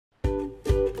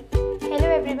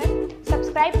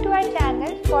subscribe to our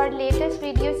channel for latest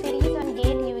video series on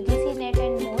GATE, UGC, NET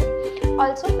and more.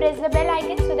 Also press the bell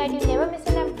icon so that you never miss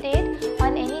an update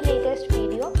on any latest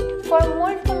video. For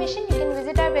more information you can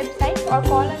visit our website or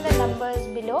call on the numbers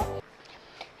below.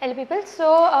 Hello people, so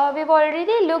we've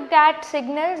already looked at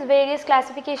signals, various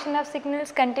classification of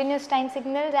signals, continuous time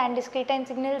signals and discrete time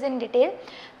signals in detail.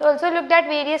 We also looked at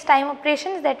various time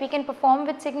operations that we can perform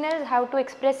with signals, how to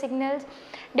express signals,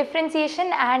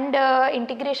 differentiation and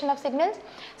integration of signals.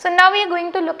 So now we are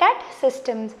going to look at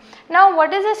systems. Now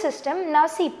what is a system? Now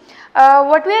see,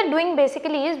 what we are doing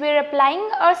basically is we are applying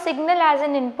a signal as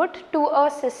an input to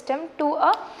a system, to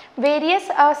a various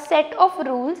set of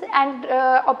rules and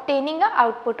obtaining an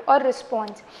output or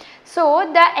response. So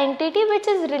the entity which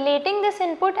is relating this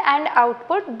input and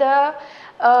output,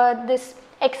 this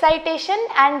excitation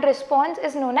and response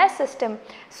is known as system.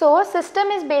 So system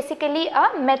is basically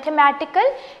a mathematical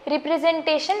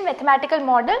representation, mathematical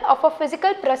model of a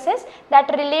physical process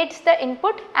that relates the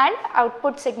input and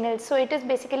output signals. So it is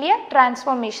basically a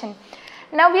transformation.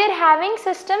 Now we are having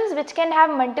systems which can have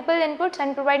multiple inputs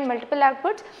and provide multiple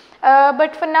outputs,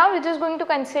 but for now we are just going to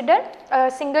consider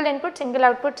a single input, single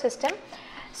output system.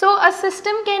 So a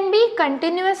system can be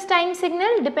continuous time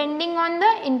signal depending on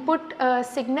the input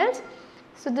signals.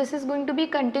 So this is going to be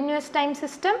continuous time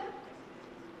system.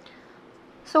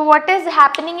 So what is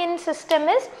happening in system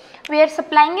is we are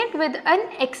supplying it with an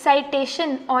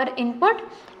excitation or input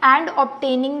and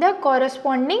obtaining the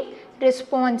corresponding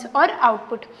response or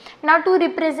output. Now to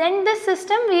represent this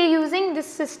system we are using this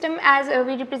system as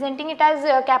we are representing it as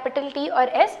capital T or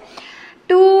S.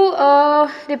 To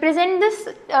represent this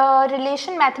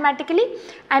relation mathematically,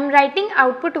 I am writing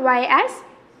output Y as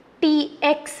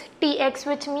Tx,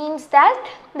 which means that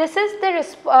this is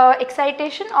the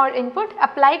excitation or input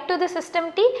applied to the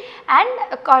system T and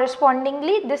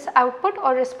correspondingly this output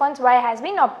or response Y has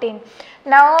been obtained.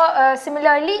 Now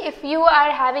similarly if you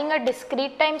are having a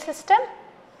discrete time system,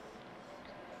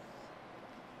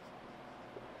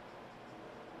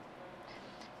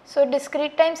 so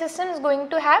discrete time system is going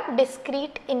to have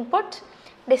discrete inputs,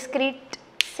 discrete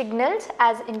signals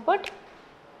as input,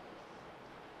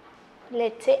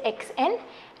 let us say xn,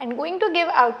 and going to give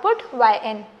output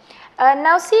yn.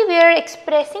 Now see, we are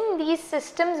expressing these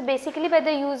systems basically by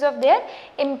the use of their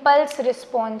impulse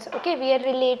response. Okay, we are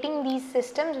relating these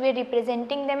systems, we are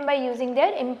representing them by using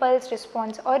their impulse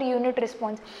response or unit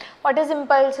response. What is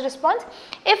impulse response?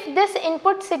 If this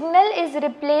input signal is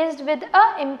replaced with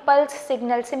a impulse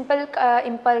signal, simple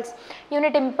impulse,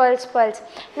 unit impulse pulse,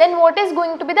 then what is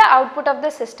going to be the output of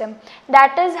the system?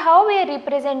 That is how we are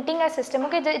representing a system.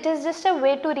 Okay, it is just a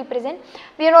way to represent.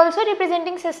 We are also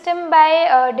representing system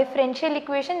by differential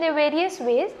equation. There are various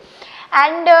ways,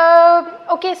 and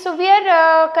okay, so we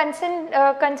are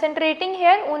concentrating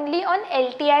here only on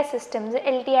LTI systems.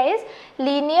 LTI is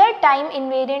linear time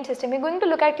invariant system. We are going to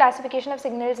look at classification of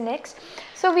signals next.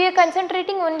 So we are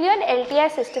concentrating only on LTI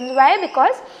systems. Why?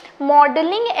 Because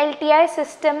modeling LTI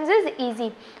systems is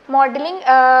easy. Modeling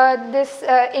this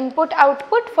input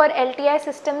output for LTI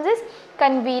systems is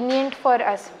convenient for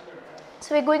us.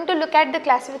 So we are going to look at the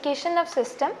classification of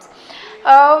systems.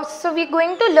 So we are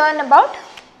going to learn about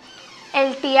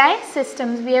LTI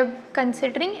systems. We are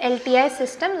considering LTI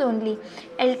systems only.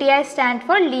 LTI stand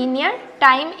for linear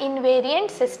time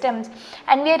invariant systems,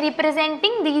 and we are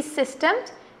representing these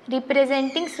systems, with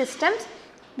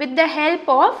the help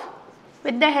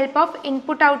of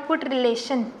input output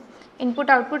relation,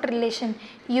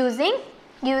 using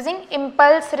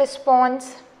impulse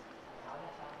response,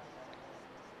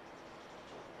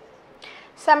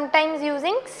 sometimes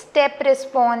using step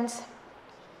response,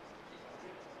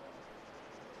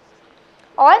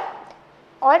 or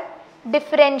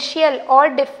differential or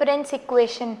difference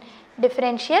equations.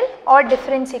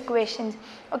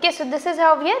 Okay, so this is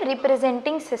how we are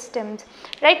representing systems.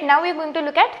 Right now we are going to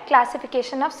look at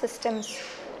classification of systems.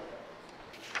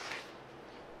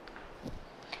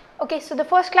 Okay, so the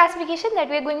first classification that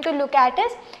we are going to look at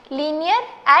is linear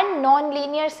and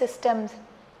non-linear systems.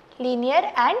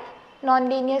 Linear and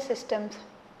non-linear systems.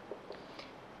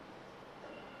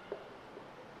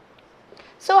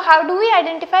 So how do we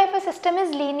identify if a system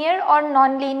is linear or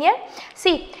non-linear?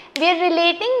 See, we are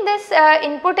relating this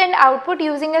input and output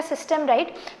using a system,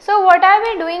 right? So what are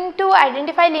we doing to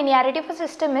identify linearity of a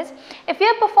system is, if we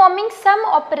are performing some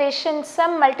operations,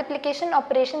 some multiplication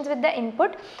operations with the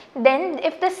input, then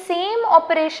if the same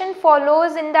operation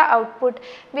follows in the output,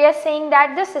 we are saying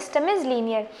that the system is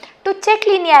linear. To check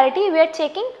linearity, we are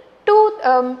checking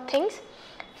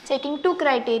two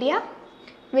criteria,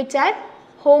 which are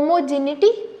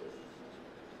homogeneity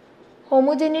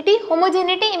Homogeneity.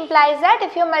 Homogeneity implies that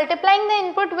if you are multiplying the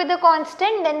input with a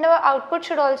constant, then the output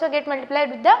should also get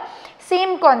multiplied with the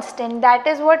same constant. That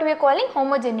is what we are calling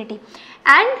homogeneity.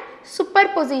 And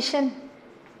superposition.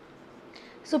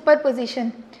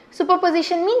 Superposition.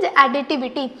 Superposition means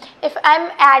additivity. If I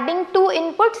am adding two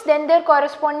inputs, then their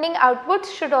corresponding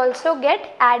outputs should also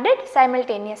get added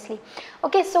simultaneously.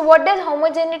 Okay, so what does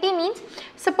homogeneity means?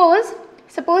 Suppose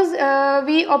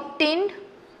we obtained,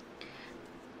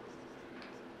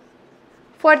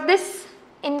 for this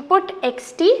input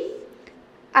xt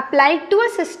applied to a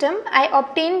system, I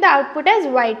obtained the output as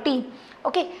yt.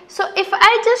 Okay, so if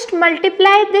I just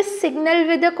multiply this signal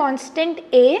with a constant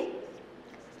a,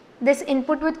 this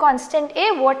input with constant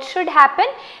a, what should happen?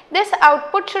 This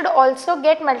output should also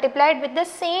get multiplied with the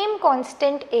same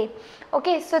constant a.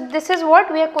 Okay, so this is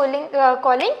what we are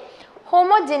calling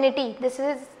homogeneity. This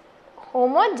is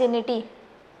homogeneity.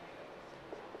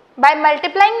 By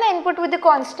multiplying the input with the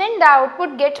constant, the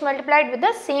output gets multiplied with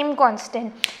the same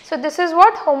constant. So this is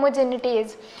what homogeneity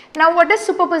is. Now what is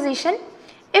superposition?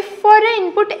 If for an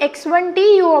input x1t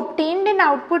you obtained an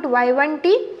output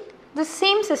y1t, the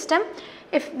same system,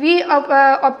 if we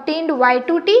obtained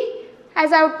y2t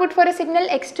as output for a signal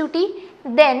x2t,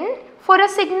 then for a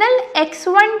signal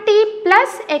x1t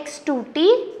plus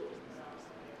x2t,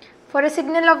 for a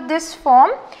signal of this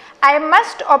form, I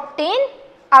must obtain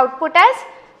output as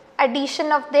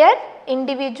addition of their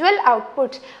individual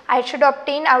outputs. I should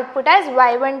obtain output as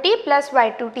y1t plus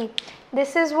y2t.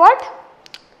 This is what?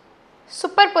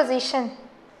 Superposition.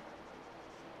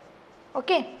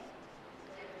 Okay.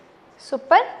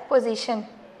 Superposition.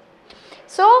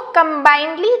 So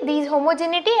combinedly, these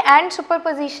homogeneity and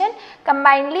superposition,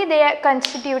 combinedly they are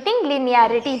constituting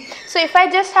linearity. So if I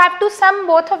just have to sum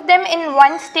both of them in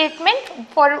one statement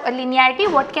for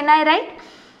linearity, what can I write?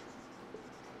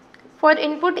 For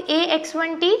input a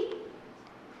x1t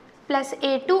plus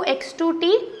a2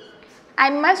 x2t, I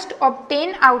must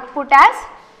obtain output as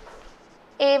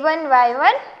a1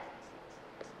 y1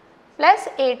 plus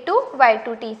a2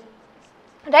 y2t.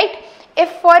 Right?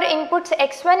 If for inputs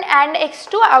x1 and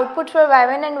x2 outputs were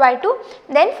y1 and y2,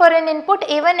 then for an input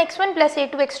a1 x1 plus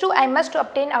a2 x2, I must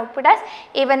obtain output as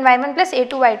a1 y1 plus a2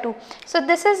 y2. So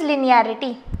this is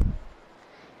linearity.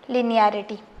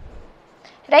 Linearity.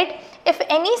 Right? If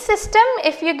any system,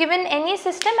 if you are given any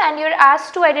system and you are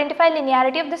asked to identify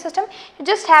linearity of the system, you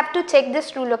just have to check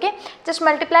this rule. Okay, just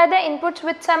multiply the inputs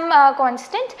with some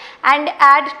constant and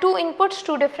add two inputs,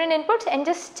 two different inputs, and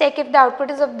just check if the output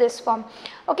is of this form.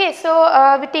 Okay, so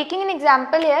we are taking an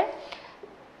example here.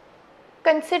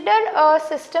 Consider a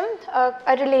system,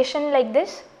 a relation like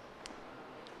this.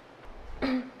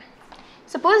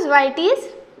 Suppose yt is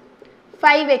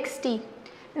 5xt.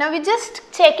 Now we are just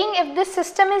checking if this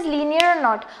system is linear or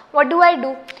not. What do? I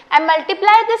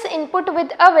multiply this input with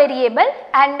a variable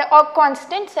and a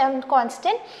constant, some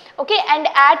constant, okay, and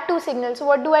add two signals. So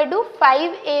what do?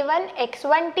 5a1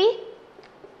 x1t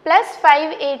plus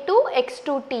 5a2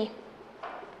 x2t.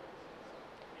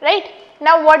 Right?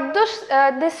 Now what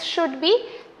this should be?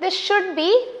 This should be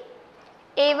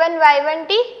a1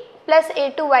 y1t plus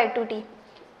a2 y2t.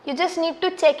 You just need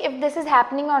to check if this is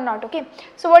happening or not. Okay.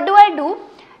 So what do?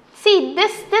 See,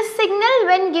 this signal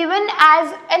when given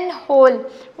as an whole,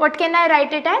 what can I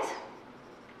write it as?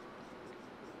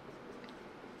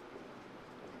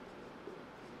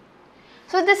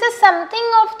 So this is something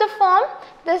of the form,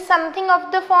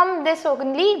 this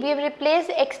only, we have replaced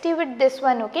xt with this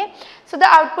one. Okay. So the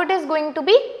output is going to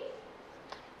be,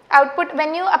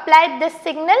 when you apply this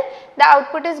signal, the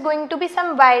output is going to be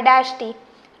some y dash t.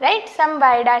 Right, some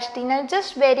y dash t. Now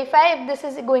just verify if this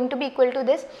is going to be equal to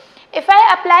this. If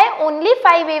I apply only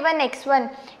 5a1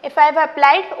 x1, if I have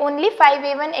applied only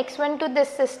 5a1 x1 to this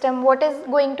system, what is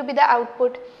going to be the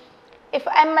output? If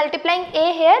I am multiplying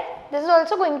a here, this is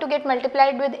also going to get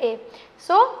multiplied with a.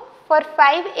 So for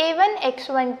 5a1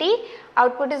 x1t,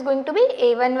 output is going to be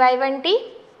a1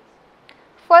 y1t.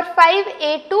 For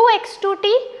 5a2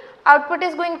 x2t, output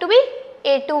is going to be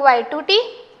a2 y2t.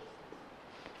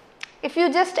 If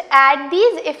you just add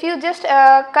these, if you just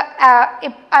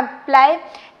apply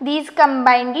these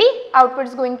combinedly, output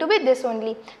is going to be this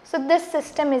only. So this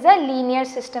system is a linear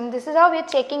system. This is how we are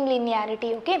checking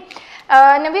linearity. Okay.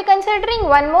 Now we are considering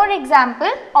one more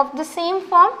example of the same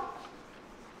form.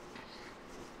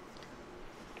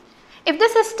 If the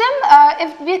system,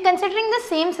 if we are considering the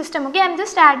same system, okay, I am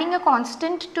just adding a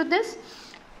constant to this.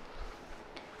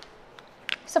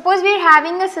 Suppose we are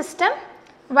having a system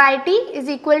yt is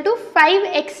equal to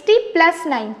 5xt plus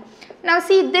 9. Now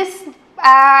see, this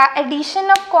addition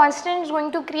of constant is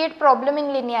going to create problem in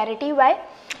linearity. Why?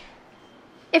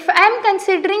 if I am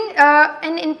considering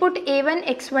an input A1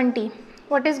 x1t,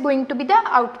 what is going to be the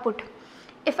output?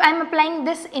 If I am applying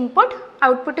this input,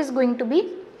 output is going to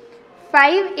be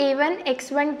 5A1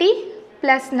 x1t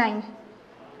plus 9.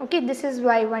 Okay, this is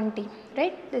y1t,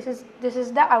 right? This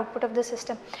is the output of the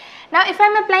system. Now if I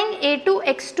am applying A2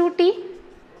 x2t,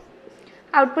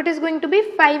 output is going to be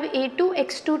 5A2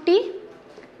 x2t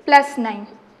plus 9.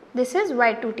 This is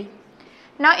y2t.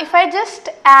 Now if I just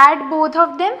add both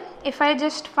of them, if I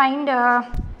just find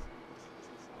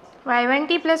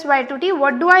y1t plus y2t,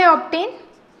 what do I obtain?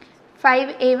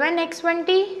 5A1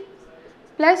 x1t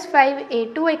plus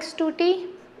 5A2 x2t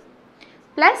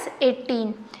plus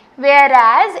 18.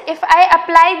 Whereas if I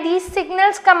apply these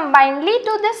signals combinedly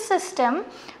to this system,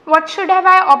 what should have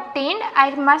I obtained?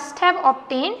 I must have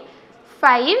obtained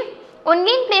 5.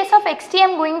 Only in place of xt I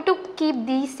am going to keep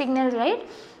these signals, right?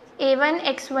 A1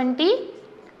 x1t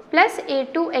plus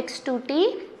A2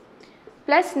 x2t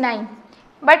plus 9.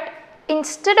 But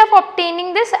instead of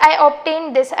obtaining this, I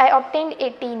obtained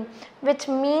 18, which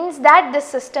means that this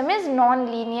system is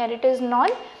non-linear. It is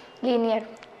non-linear.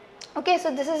 Okay,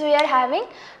 so this is we are having,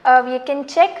 we can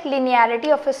check linearity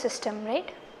of a system,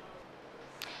 right?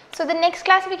 So the next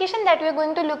classification that we are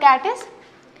going to look at is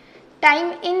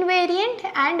time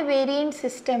invariant and variant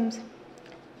systems.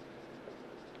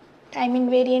 Time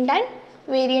invariant and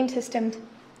variant systems.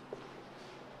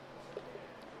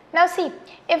 Now see,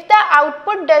 if the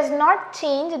output does not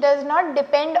change, does not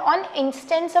depend on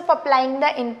instance of applying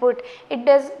the input,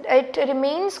 it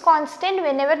remains constant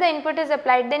whenever the input is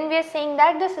applied, then we are saying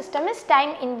that the system is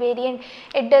time invariant.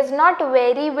 It does not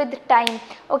vary with time.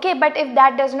 Okay, but if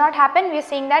that does not happen, we are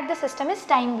saying that the system is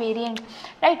time variant,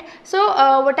 right? So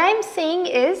what I am saying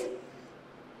is,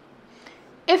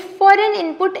 if for an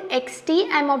input xt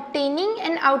I am obtaining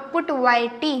an output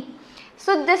yt,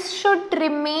 so this should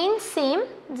remain same.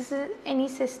 This is any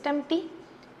system t,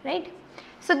 right?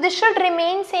 So this should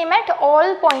remain same at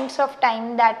all points of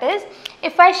time. That is,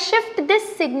 if I shift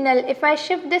this signal,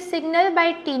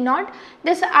 by t naught,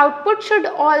 this output should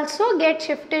also get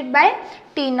shifted by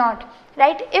t naught,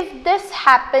 right? If this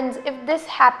happens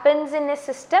in a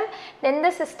system, then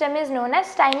the system is known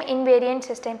as time invariant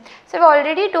system. So I have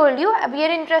already told you we are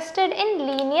interested in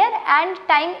linear and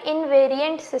time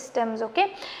invariant systems.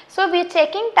 Okay, so we are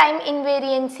checking time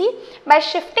invariancy by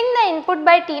shifting the input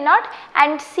by t naught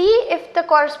and see if the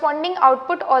corresponding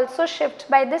output also shifts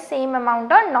by the same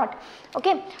amount or not.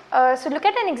 Okay, so look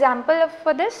at an example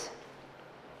for this.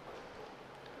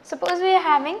 Suppose we are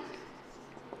having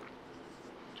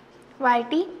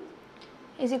yt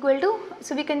is equal to,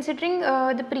 so we are considering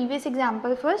the previous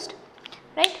example first,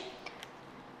 right?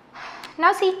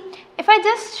 Now see, if I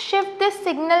just shift this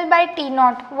signal by t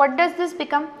naught, what does this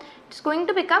become? It is going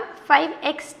to become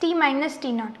 5xt minus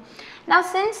t naught. Now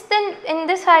since then in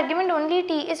this argument only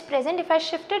t is present, if I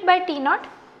shift it by t naught,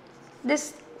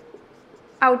 this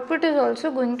output is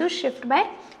also going to shift by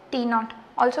t naught.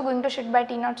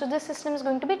 So this system is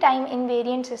going to be time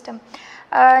invariant system.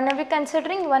 Now we are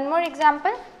considering one more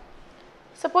example.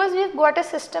 Suppose we have got a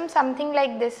system something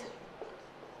like this.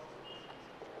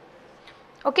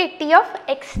 Okay, t of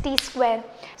xt square.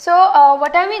 So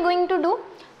what are we going to do?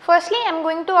 Firstly, I am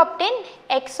going to obtain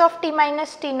x of t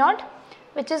minus t naught,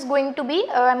 which is going to be,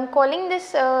 I am calling this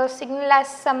signal as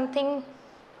something,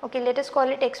 okay, let us call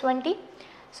it x1t.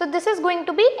 So this is going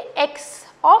to be x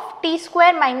of t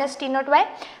square minus t naught. Why?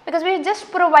 Because we are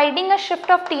just providing a shift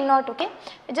of t naught. Okay,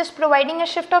 we are just providing a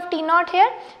shift of t naught here.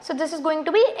 So this is going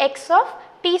to be x of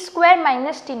t square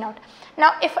minus t naught.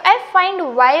 Now if I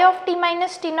find y of t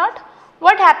minus t naught,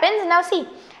 what happens? Now see,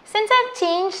 since I have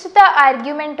changed the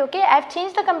argument, okay, I have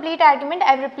changed the complete argument,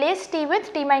 I have replaced t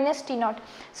with t minus t naught.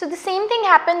 So the same thing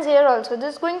happens here also.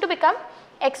 This is going to become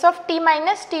x of t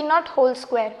minus t naught whole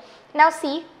square. Now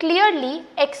see, clearly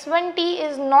x1t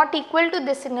is not equal to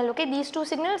this signal. Okay, these two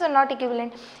signals are not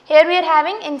equivalent. Here we are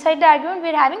having, inside the argument we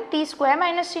are having t square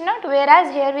minus t naught,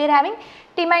 whereas here we are having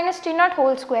t minus t naught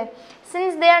whole square.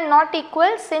 Since they are not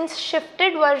equal, since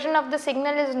shifted version of the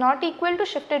signal is not equal to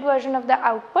shifted version of the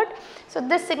output, so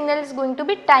this signal is going to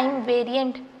be time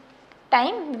variant,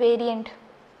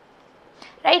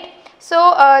 right?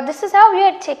 So this is how we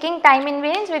are checking time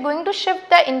invariance. We are going to shift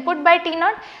the input by t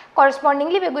naught,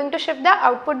 correspondingly we are going to shift the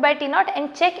output by t naught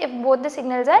and check if both the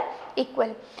signals are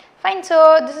equal. Fine,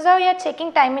 so this is how we are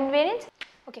checking time invariance.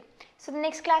 Okay, so the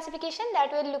next classification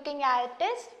that we are looking at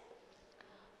is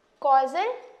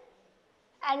causal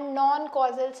and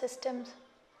non-causal systems.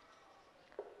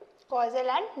 Causal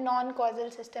and non-causal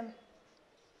system.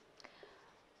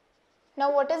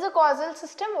 Now what is a causal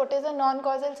system? What is a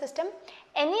non-causal system?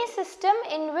 Any system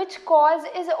in which cause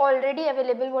is already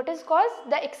available. What is cause?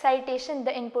 The excitation,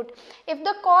 the input. If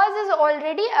the cause is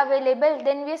already available,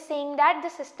 then we are saying that the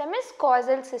system is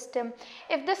causal system.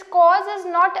 If this cause is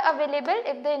not available,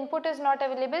 if the input is not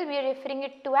available, we are referring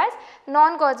it to as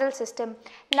non-causal system.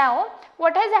 Now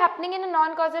what is happening in a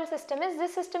non-causal system is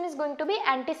this system is going to be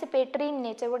anticipatory in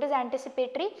nature. What is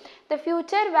anticipatory? The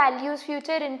future values,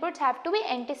 future inputs have to be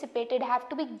anticipated, have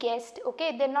to be guessed.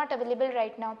 Okay, they are not available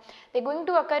right now, they are going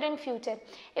to occur in future.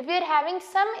 If we are having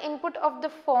some input of the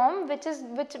form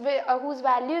whose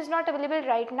value is not available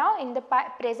right now in the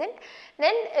present,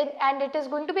 then and it is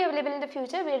going to be available in the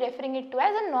future, we are referring it to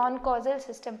as a non-causal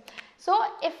system. So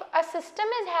if a system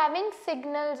is having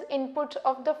signals, inputs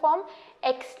of the form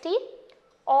xt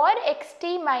or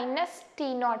xt minus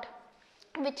t naught,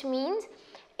 which means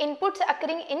inputs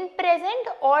occurring in present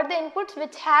or the inputs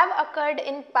which have occurred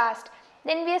in past,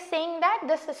 then we are saying that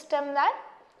the systems are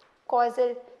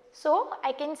causal. So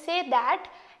I can say that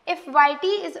if yt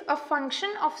is a function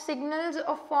of signals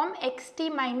of form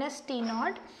xt minus t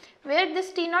naught, where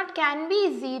this t naught can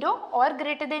be 0 or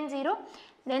greater than 0,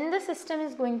 then the system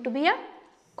is going to be a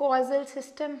causal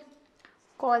system.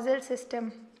 Causal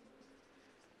system.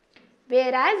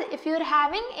 Whereas if you are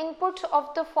having inputs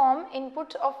of form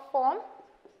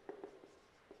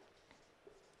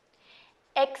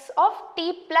x of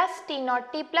t plus t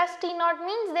naught. T plus t naught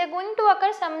means they are going to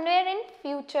occur somewhere in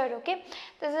future. Okay,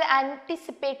 this is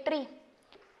anticipatory,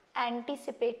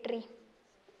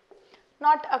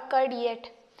 not occurred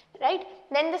yet, right?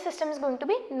 Then the system is going to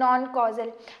be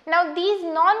non-causal. Now these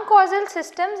non-causal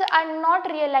systems are not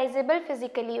realizable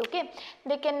physically. Okay,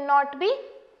 they cannot be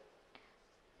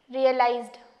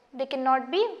realized, they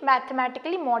cannot be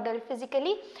mathematically modeled,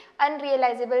 physically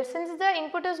unrealizable, since the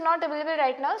input is not available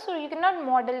right now, so you cannot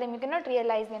model them, you cannot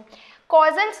realize them.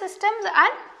 Causal systems are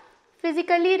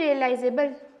physically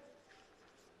realizable.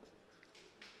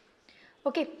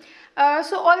 Okay,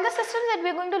 so all the systems that we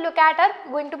are going to look at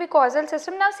are going to be causal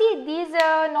system. Now see, these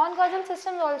non-causal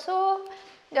systems also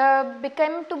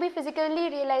become to be physically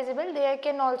realizable. They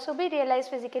can also be realized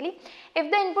physically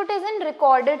if the input is in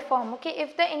recorded form. Okay,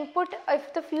 if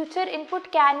the future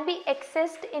input can be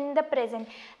accessed in the present,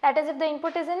 that is if the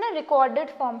input is in a recorded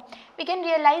form, we can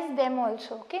realize them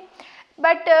also. Okay,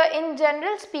 but in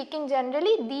general speaking,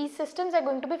 generally these systems are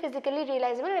going to be physically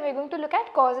realizable, and we are going to look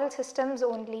at causal systems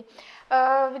only. We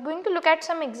are going to look at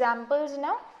some examples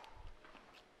now.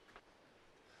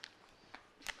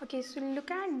 Okay, so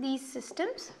look at these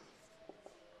systems.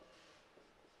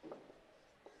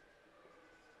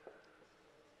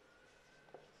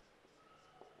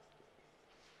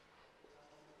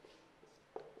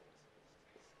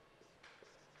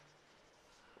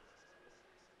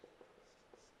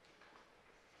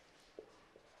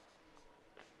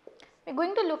 We are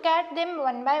going to look at them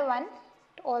one by one,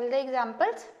 all the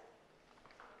examples.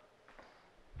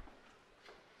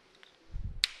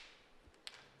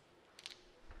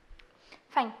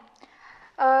 Fine.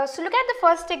 So look at the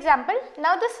first example.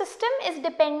 Now the system is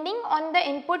depending on the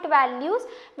input values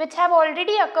which have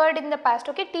already occurred in the past.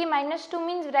 Okay, t minus 2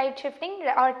 means right shifting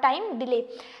or time delay.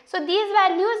 So these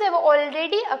values have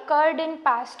already occurred in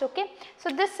past. Okay, so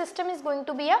this system is going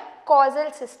to be a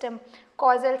causal system.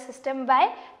 Causal system.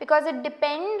 Why? Because it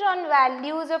depends on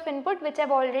values of input which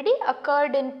have already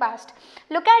occurred in past.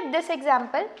 Look at this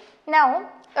example. Now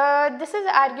this is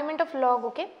argument of log.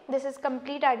 Okay, this is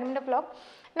complete argument of log.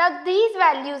 Now these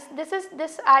values,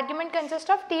 this argument consists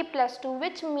of t plus 2,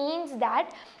 which means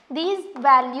that these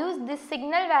values, these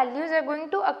signal values are going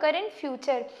to occur in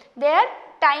future. They are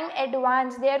time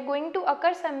advanced, they are going to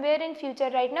occur somewhere in future.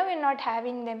 Right now we are not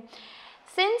having them.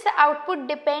 Since output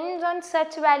depends on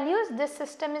such values, this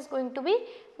system is going to be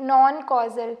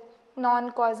non-causal.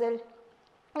 Non-causal.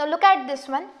 Now look at this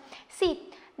one. See,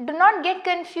 do not get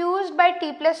confused by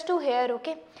t plus 2 here.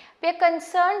 Okay, we are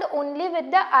concerned only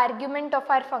with the argument of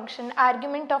our function,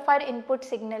 argument of our input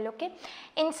signal. Okay,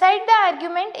 inside the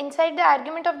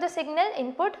argument of the signal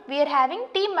input, we are having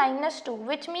t minus 2,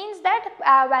 which means that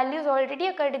values already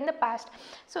occurred in the past,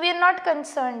 so we are not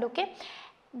concerned. Okay,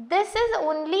 this is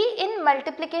only in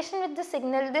multiplication with the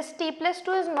signal. This t plus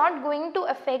 2 is not going to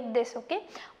affect this. Okay,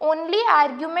 only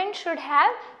argument should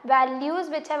have values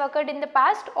which have occurred in the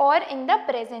past or in the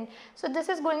present. So this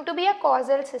is going to be a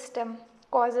causal system.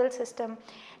 Causal system.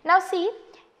 Now see,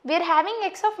 we are having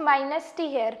x of minus t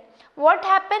here. What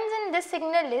happens in this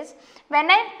signal is,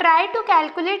 when I try to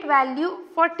calculate value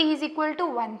for t is equal to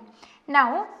 1,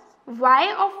 now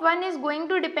y of 1 is going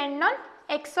to depend on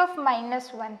x of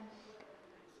minus 1.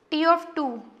 T of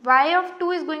 2, y of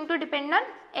 2 is going to depend on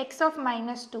x of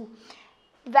minus 2.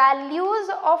 values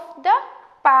of the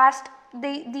past,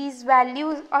 these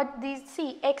values or these,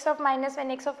 see, x of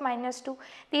 -1, x of -2,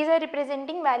 these are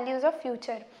representing values of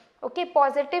future. Okay,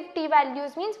 positive t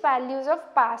values means values of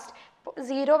past,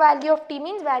 0 value of t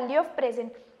means value of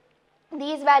present.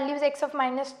 These values x of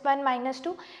 -1,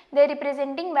 -2, they are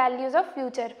representing values of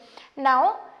future.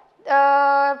 Now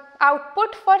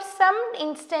output for some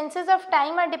instances of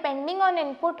time are depending on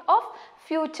input of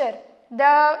future,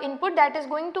 the input that is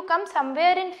going to come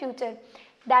somewhere in future.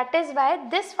 That is why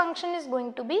this function is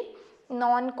going to be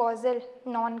non-causal.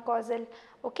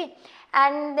 Okay,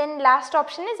 and then last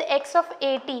option is x of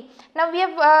at. Now we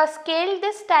have scaled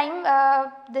this time,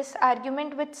 this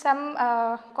argument with some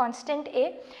constant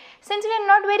a. Since we are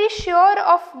not very sure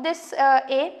of this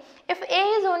a, if a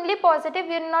is only positive,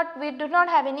 we do not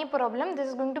have any problem. This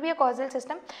is going to be a causal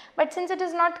system. But since it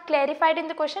is not clarified in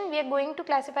the question, we are going to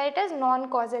classify it as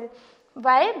non-causal.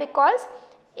 Why? Because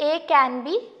a can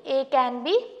be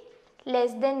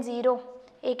less than 0.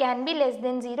 A can be less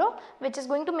than 0, which is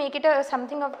going to make it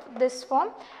something of this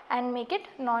form and make it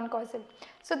non-causal.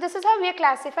 So this is how we are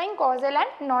classifying causal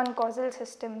and non-causal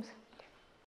systems.